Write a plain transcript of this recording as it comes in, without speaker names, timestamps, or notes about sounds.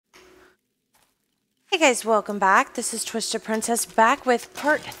guys, welcome back. This is Twisted Princess back with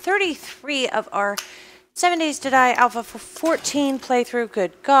part 33 of our 7 Days to Die Alpha for 14 playthrough.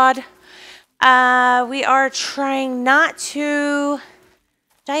 Good God. We are trying not to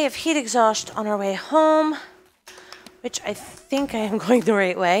die of heat exhaust on our way home, which I think I am going the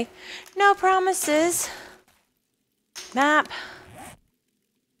right way. No promises. Map.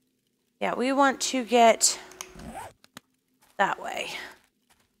 Yeah, we want to get that way.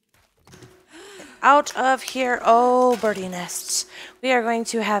 Out of here. Oh, birdie nests. We are going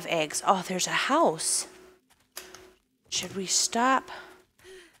to have eggs. Oh, there's a house. Should we stop?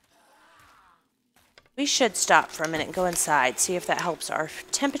 We should stop for a minute and go inside. See if that helps our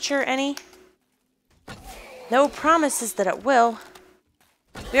temperature any. No promises that it will.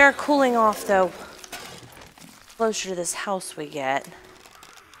 We are cooling off, though. Closer to this house we get.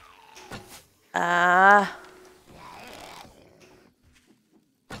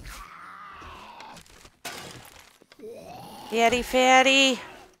 Fatty fatty.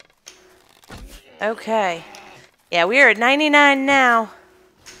 Okay. Yeah, we are at 99 now.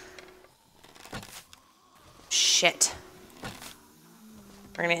 Shit.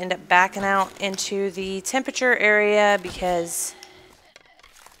 We're going to end up backing out into the temperature area because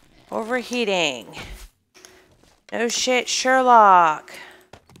overheating. No shit, Sherlock.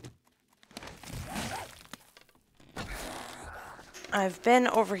 I've been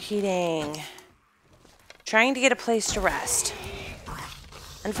overheating. Trying to get a place to rest.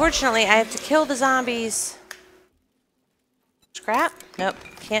 Unfortunately, I have to kill the zombies. Scrap? Nope,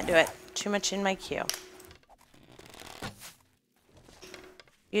 can't do it. Too much in my queue.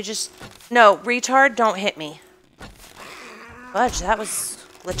 You just... No, retard, don't hit me. Fudge, that was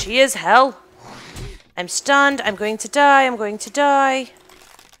glitchy as hell. I'm stunned. I'm going to die. I'm going to die.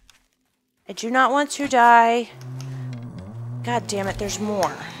 I do not want to die. God damn it, there's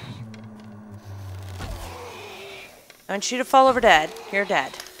more. I want you to fall over dead. You're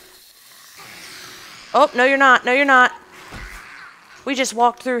dead. Oh, no you're not. No you're not. We just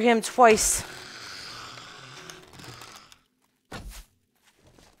walked through him twice.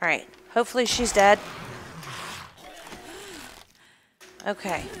 Alright. Hopefully she's dead.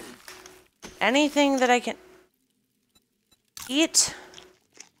 Okay. Anything that I can eat?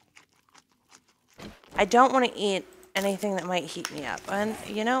 I don't want to eat anything that might heat me up. And,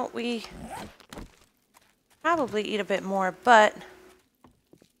 you know, we... probably eat a bit more, but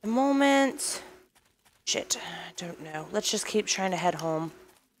the moment... Shit, I don't know. Let's just keep trying to head home.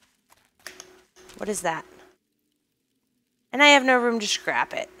 What is that? And I have no room to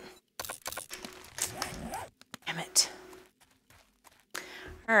scrap it. Damn it.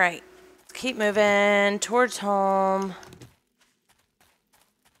 Alright, let's keep moving towards home.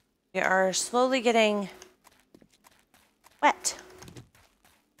 We are slowly getting wet.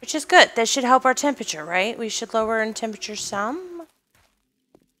 Which is good. That should help our temperature, right? We should lower in temperature some.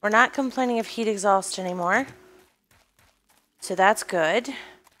 We're not complaining of heat exhaust anymore. So that's good.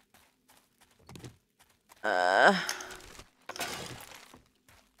 No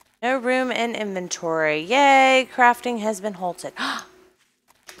room in inventory. Yay! Crafting has been halted.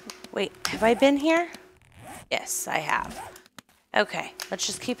 Wait, have I been here? Yes, I have. Okay, let's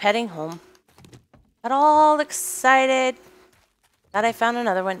just keep heading home. Got all excited. Thought I found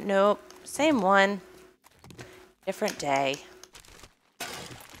another one. Nope. Same one. Different day.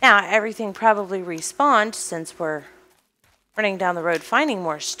 Now, everything probably respawned since we're running down the road finding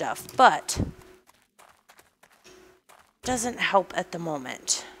more stuff, but doesn't help at the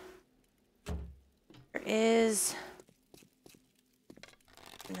moment. There is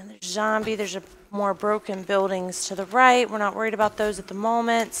another zombie. There's more broken buildings to the right. We're not worried about those at the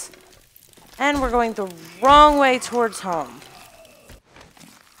moment. And we're going the wrong way towards home.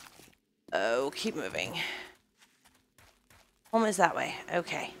 Oh, keep moving. Home is that way.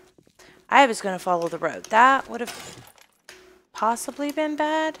 Okay. I was going to follow the road. That would have possibly been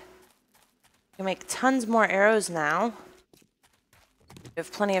bad. We can make tons more arrows now. We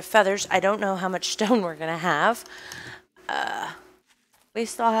have plenty of feathers. I don't know how much stone we're going to have. We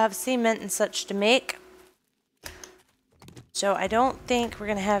still have cement and such to make. So I don't think we're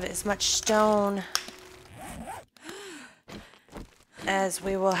going to have as much stone as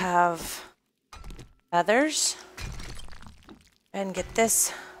we will have feathers. And get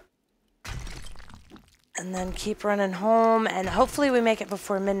this. And then keep running home. And hopefully we make it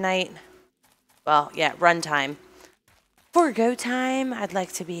before midnight. Well, yeah, run time. For go time, I'd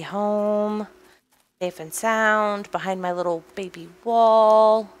like to be home. Safe and sound. Behind my little baby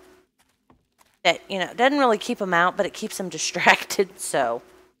wall. That, you know, doesn't really keep them out, but it keeps them distracted. So,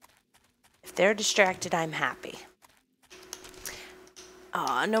 if they're distracted, I'm happy.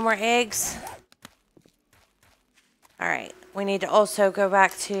 Aw, no more eggs. Alright, we need to also go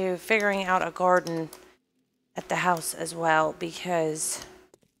back to figuring out a garden at the house as well, because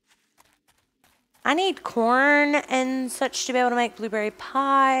I need corn and such to be able to make blueberry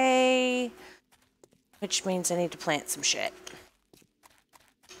pie, which means I need to plant some shit.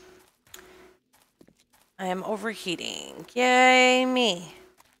 I am overheating. Yay me.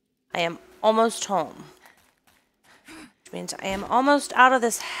 I am almost home, which means I am almost out of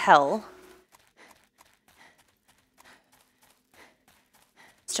this hell.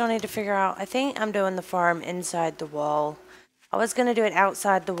 Still need to figure out, I think I'm doing the farm inside the wall. I was going to do it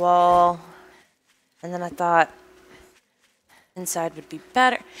outside the wall, and then I thought inside would be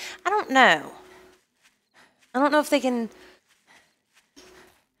better. I don't know. I don't know if they can,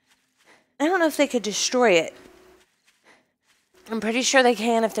 I don't know if they could destroy it. I'm pretty sure they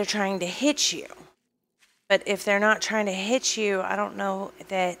can if they're trying to hit you. But if they're not trying to hit you, I don't know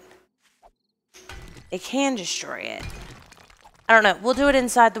that they can destroy it. I don't know. We'll do it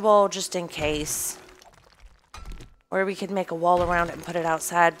inside the wall just in case. Or we could make a wall around it and put it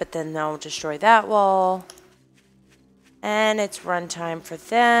outside, but then they'll destroy that wall. And it's run time for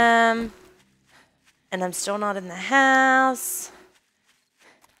them. And I'm still not in the house.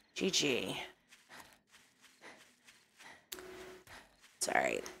 GG. It's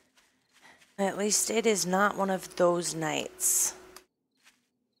alright. At least it is not one of those nights.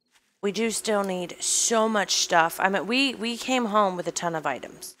 We do still need so much stuff. I mean, we came home with a ton of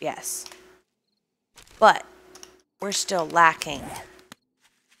items, yes. But we're still lacking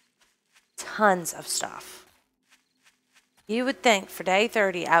tons of stuff. You would think for day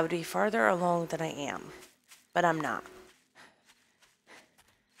 30 I would be further along than I am, but I'm not.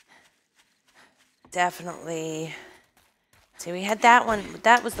 Definitely. See, we had that one.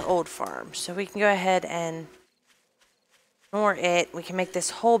 That was the old farm, so we can go ahead and ignore it. We can make this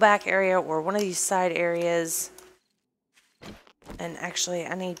whole back area or one of these side areas. And actually,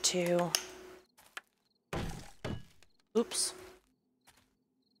 I need to... Oops.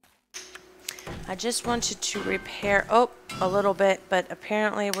 I just wanted to repair... Oh, a little bit, but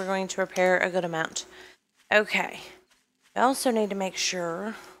apparently we're going to repair a good amount. Okay. We also need to make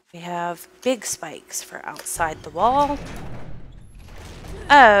sure we have big spikes for outside the wall.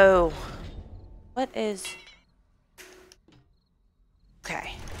 Oh. What is...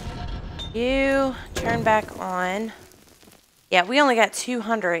 Okay. You turn back on. Yeah, we only got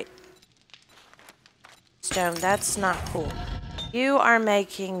 200 stone. That's not cool. You are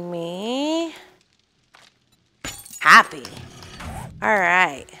making me happy.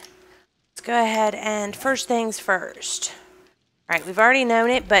 Alright. Let's go ahead and first things first. Alright, we've already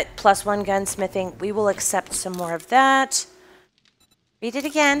known it, but +1 gunsmithing. We will accept some more of that. Read it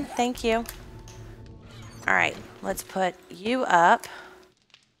again. Thank you. Alright, let's put you up.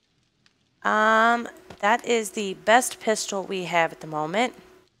 That is the best pistol we have at the moment.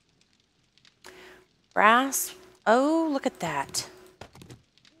 Brass. Oh, look at that.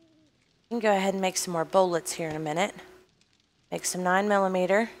 We can go ahead and make some more bullets here in a minute. Make some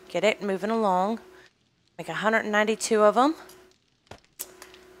 9mm. Get it moving along. Make 192 of them.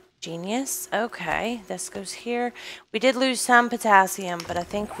 Genius. Okay, this goes here. We did lose some potassium, but I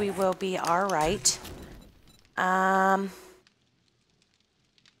think we will be alright.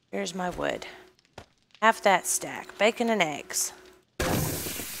 Here's my wood. Half that stack. Bacon and eggs.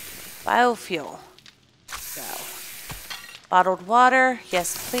 Biofuel. Go. Bottled water.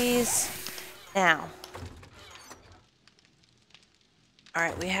 Yes, please. Now.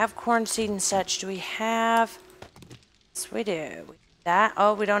 Alright, we have corn seed and such. Do we have... Yes, we do. That...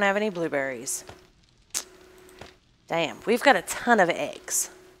 Oh, we don't have any blueberries. Damn. We've got a ton of eggs.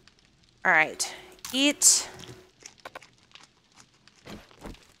 Alright. Eat...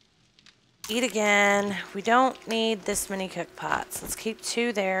 Eat again. We don't need this many cook pots. Let's keep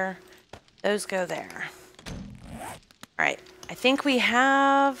 2 there. Those go there. Alright. I think we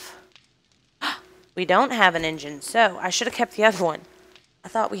have... We don't have an engine, so I should have kept the other one. I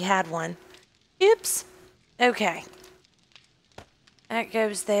thought we had one. Oops. Okay. That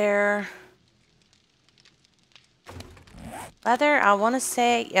goes there. Leather, I want to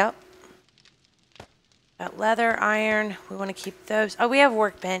say... Yep. Got leather, iron. We want to keep those. Oh, we have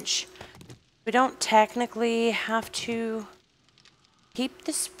workbench. We don't technically have to keep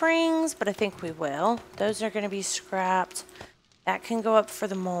the springs, but I think we will. Those are going to be scrapped. That can go up for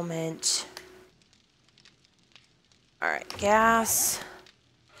the moment. Alright, gas.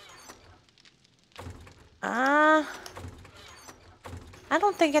 I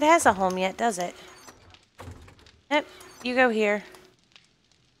don't think it has a home yet, does it? Yep, you go here.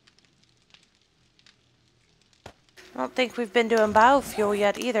 I don't think we've been doing biofuel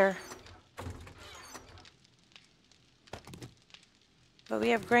yet either. But we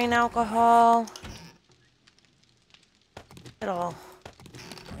have grain alcohol. Look at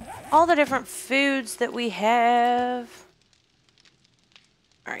all the different foods that we have.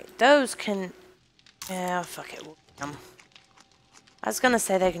 Alright, those can... Yeah, fuck it. We'll eat them. I was gonna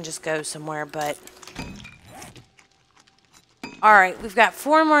say they can just go somewhere, but... Alright, we've got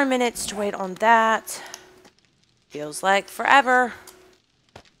 4 more minutes to wait on that. Feels like forever.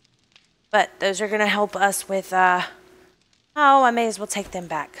 But those are gonna help us with, oh, I may as well take them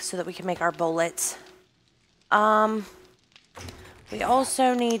back so that we can make our bullets. We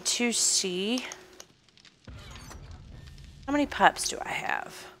also need to see... How many pups do I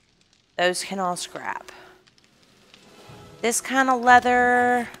have? Those can all scrap. This kind of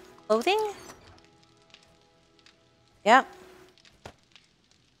leather clothing? Yep.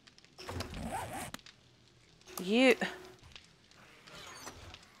 You...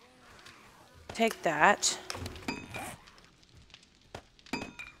 Take that.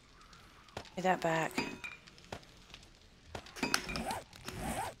 Get that back.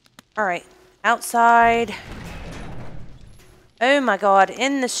 Alright. Outside. Oh my god.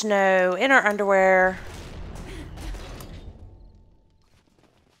 In the snow. In our underwear.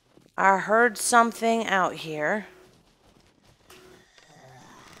 I heard something out here.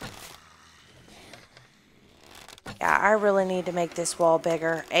 Yeah, I really need to make this wall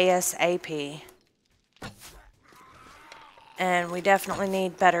bigger. ASAP. And we definitely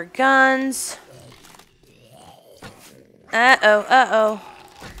need better guns. Uh-oh, uh-oh.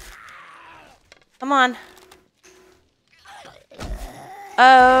 Come on.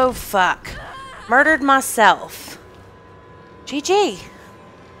 Oh, fuck. Murdered myself. GG.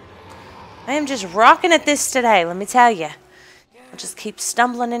 I am just rocking at this today, let me tell you. We'll just keep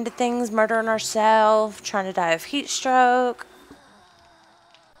stumbling into things, murdering ourselves, trying to die of heat stroke.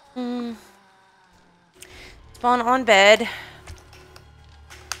 Spawn on bed.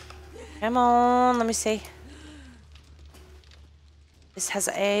 Come on, let me see. This has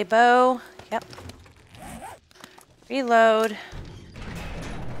a bow. Yep. Reload.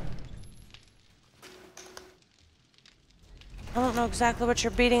 I don't know exactly what you're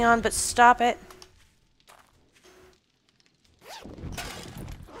beating on, but stop it.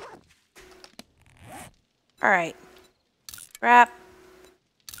 Alright. Scrap.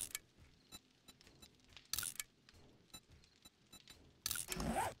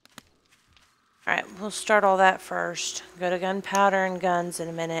 Alright, we'll start all that first. Go to gunpowder and guns in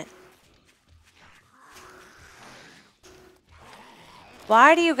a minute.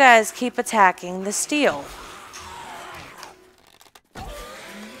 Why do you guys keep attacking the steel?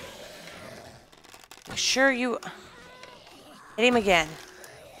 Make sure you... Hit him again.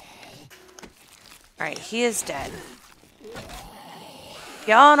 Alright, he is dead.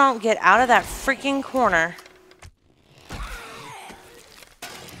 Y'all don't get out of that freaking corner.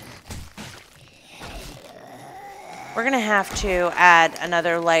 We're going to have to add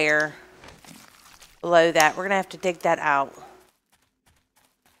another layer below that. We're going to have to dig that out.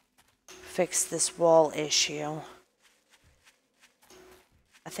 Fix this wall issue.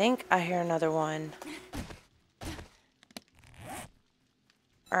 I think I hear another one.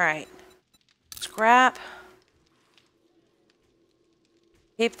 Alright. Scrap.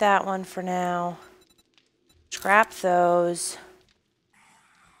 Keep that one for now. Scrap those.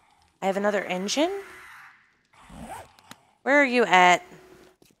 I have another engine? Where are you at?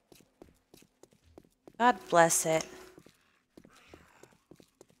 God bless it.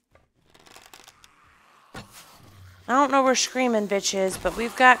 I don't know where Screaming Bitch is, but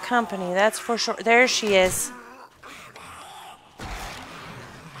we've got company, that's for sure. There she is.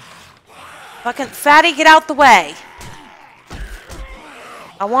 Fucking fatty, get out the way.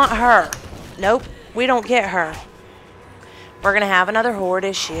 I want her. Nope, we don't get her. We're gonna have another horde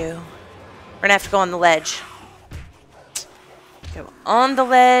issue. We're gonna have to go on the ledge. Go on the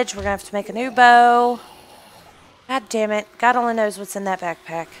ledge. We're gonna have to make a new bow. God damn it. God only knows what's in that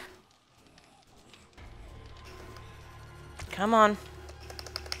backpack. Come on.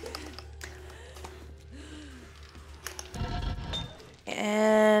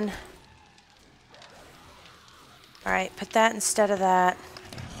 And... Alright, put that instead of that.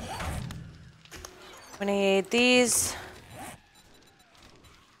 We need these.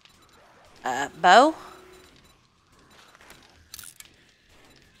 Bow.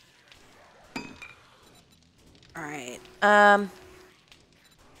 Alright.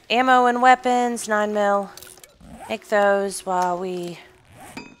 Ammo and weapons, 9mm. Make those while we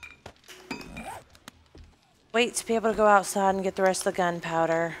wait to be able to go outside and get the rest of the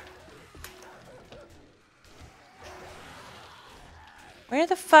gunpowder. Where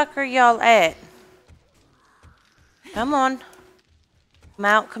the fuck are y'all at? Come on.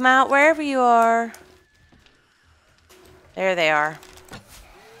 Come out, wherever you are. There they are.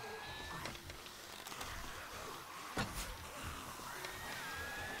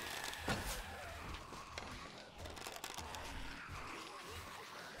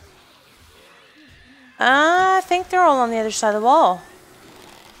 I think they're all on the other side of the wall.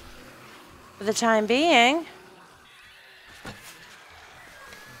 For the time being.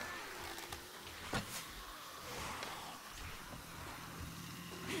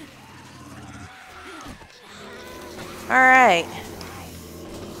 Alright.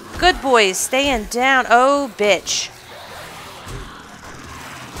 Good boys, staying down. Oh, bitch.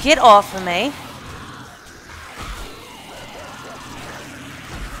 Get off of me.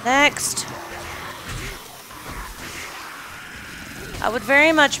 Next. I would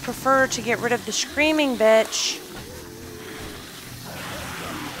very much prefer to get rid of the screaming bitch.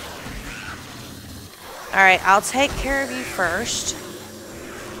 Alright, I'll take care of you first.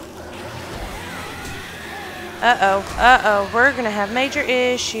 Uh-oh. We're gonna have major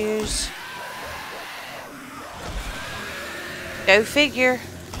issues. Go figure.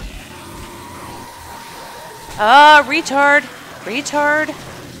 Ah, retard. Retard.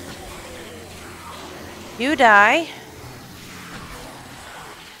 You die.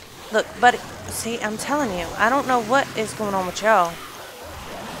 Look, buddy. See, I'm telling you. I don't know what is going on with y'all.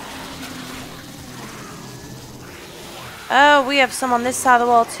 Oh, we have some on this side of the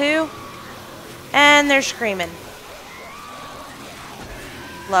wall, too. And they're screaming.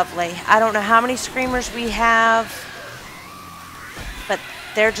 Lovely. I don't know how many screamers we have, but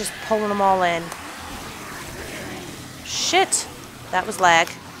they're just pulling them all in. Shit. That was lag.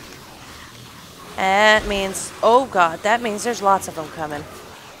 That means, oh god, that means there's lots of them coming.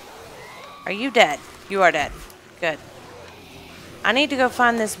 Are you dead? You are dead. Good. I need to go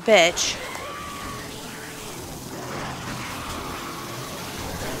find this bitch.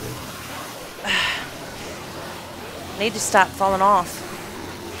 Need to stop falling off.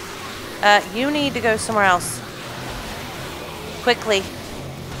 You need to go somewhere else. Quickly.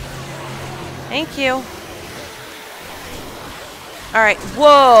 Thank you. Alright,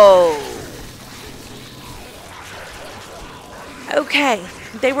 whoa! Okay,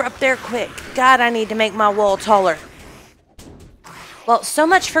 they were up there quick. God, I need to make my wall taller. Well, so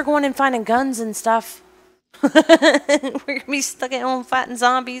much for going and finding guns and stuff. We're gonna be stuck at home fighting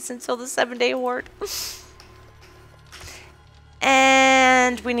zombies until the 7-day horde.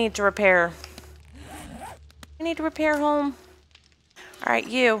 And we need to repair. We need to repair home. Alright,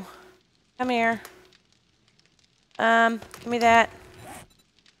 you. Come here. Give me that.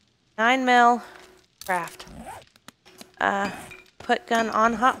 9 mil. Craft. Put gun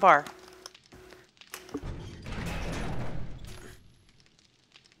on hotbar.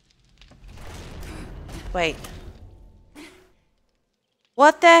 Wait.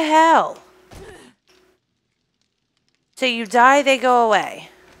 What the hell? So you die, they go away.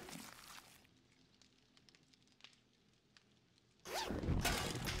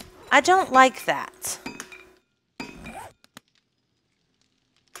 I don't like that. It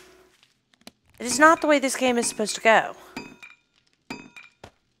is not the way this game is supposed to go.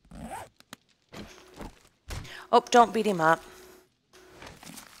 Oh, don't beat him up.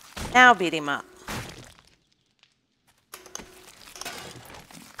 Now beat him up.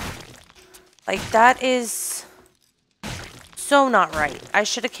 Like, that is so not right. I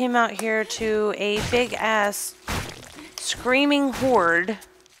should have came out here to a big-ass screaming horde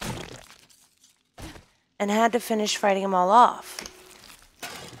and had to finish fighting them all off.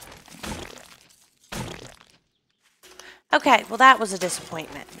 Okay, well that was a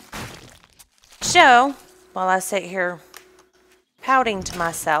disappointment. So, while I sit here pouting to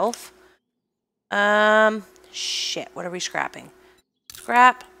myself, shit, what are we scrapping?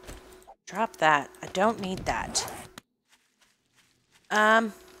 Scrap. Drop that. I don't need that.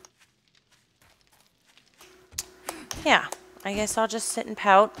 Yeah, I guess I'll just sit and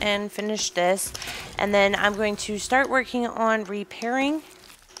pout and finish this. And then I'm going to start working on repairing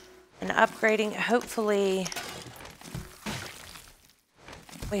and upgrading. Hopefully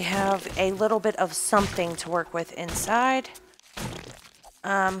we have a little bit of something to work with inside.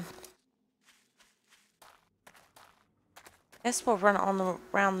 I guess we'll run on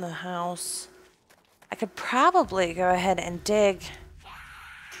around the house. I could probably go ahead and dig.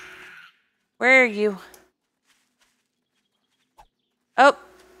 Where are you? Oh,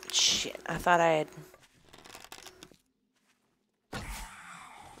 shit. I thought I had...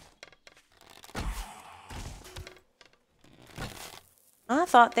 I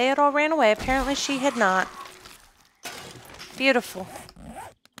thought they had all ran away. Apparently she had not. Beautiful.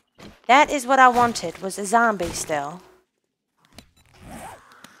 That is what I wanted, was a zombie still.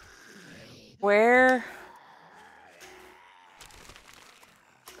 Where?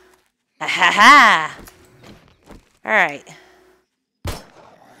 Ha ha ha! Alright.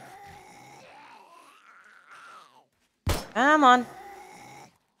 Come on.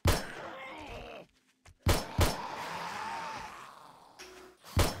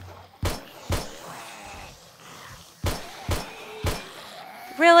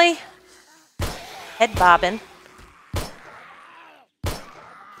 Really? Head bobbing.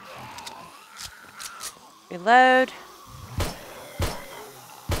 Reload.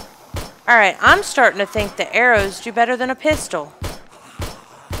 Alright, I'm starting to think the arrows do better than a pistol.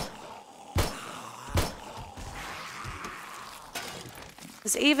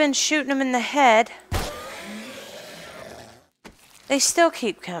 Because even shooting them in the head, they still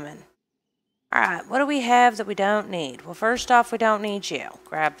keep coming. Alright, what do we have that we don't need? Well, first off, we don't need you.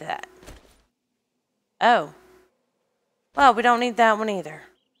 Grab that. Oh. Well, we don't need that one either.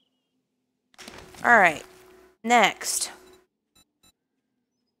 Alright. Next.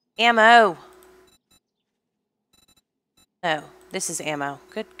 Ammo. No, this is ammo.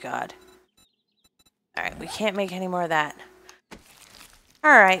 Good God. Alright, we can't make any more of that.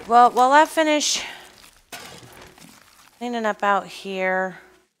 Alright, well, while I finish cleaning up out here,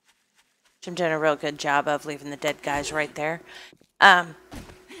 which I'm doing a real good job of, leaving the dead guys right there, I'm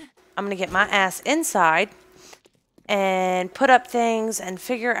going to get my ass inside and put up things and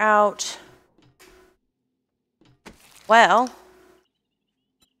figure out, well,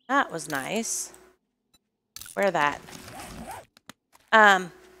 that was nice. Where that?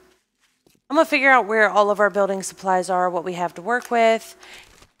 I'm going to figure out where all of our building supplies are, what we have to work with,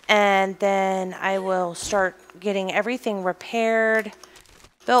 and then I will start getting everything repaired,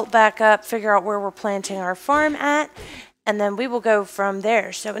 built back up, figure out where we're planting our farm at, and then we will go from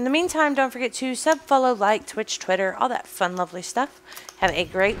there. So in the meantime, don't forget to sub, follow, like, Twitch, Twitter, all that fun, lovely stuff. Have a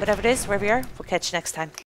great, whatever it is, wherever you are. We'll catch you next time.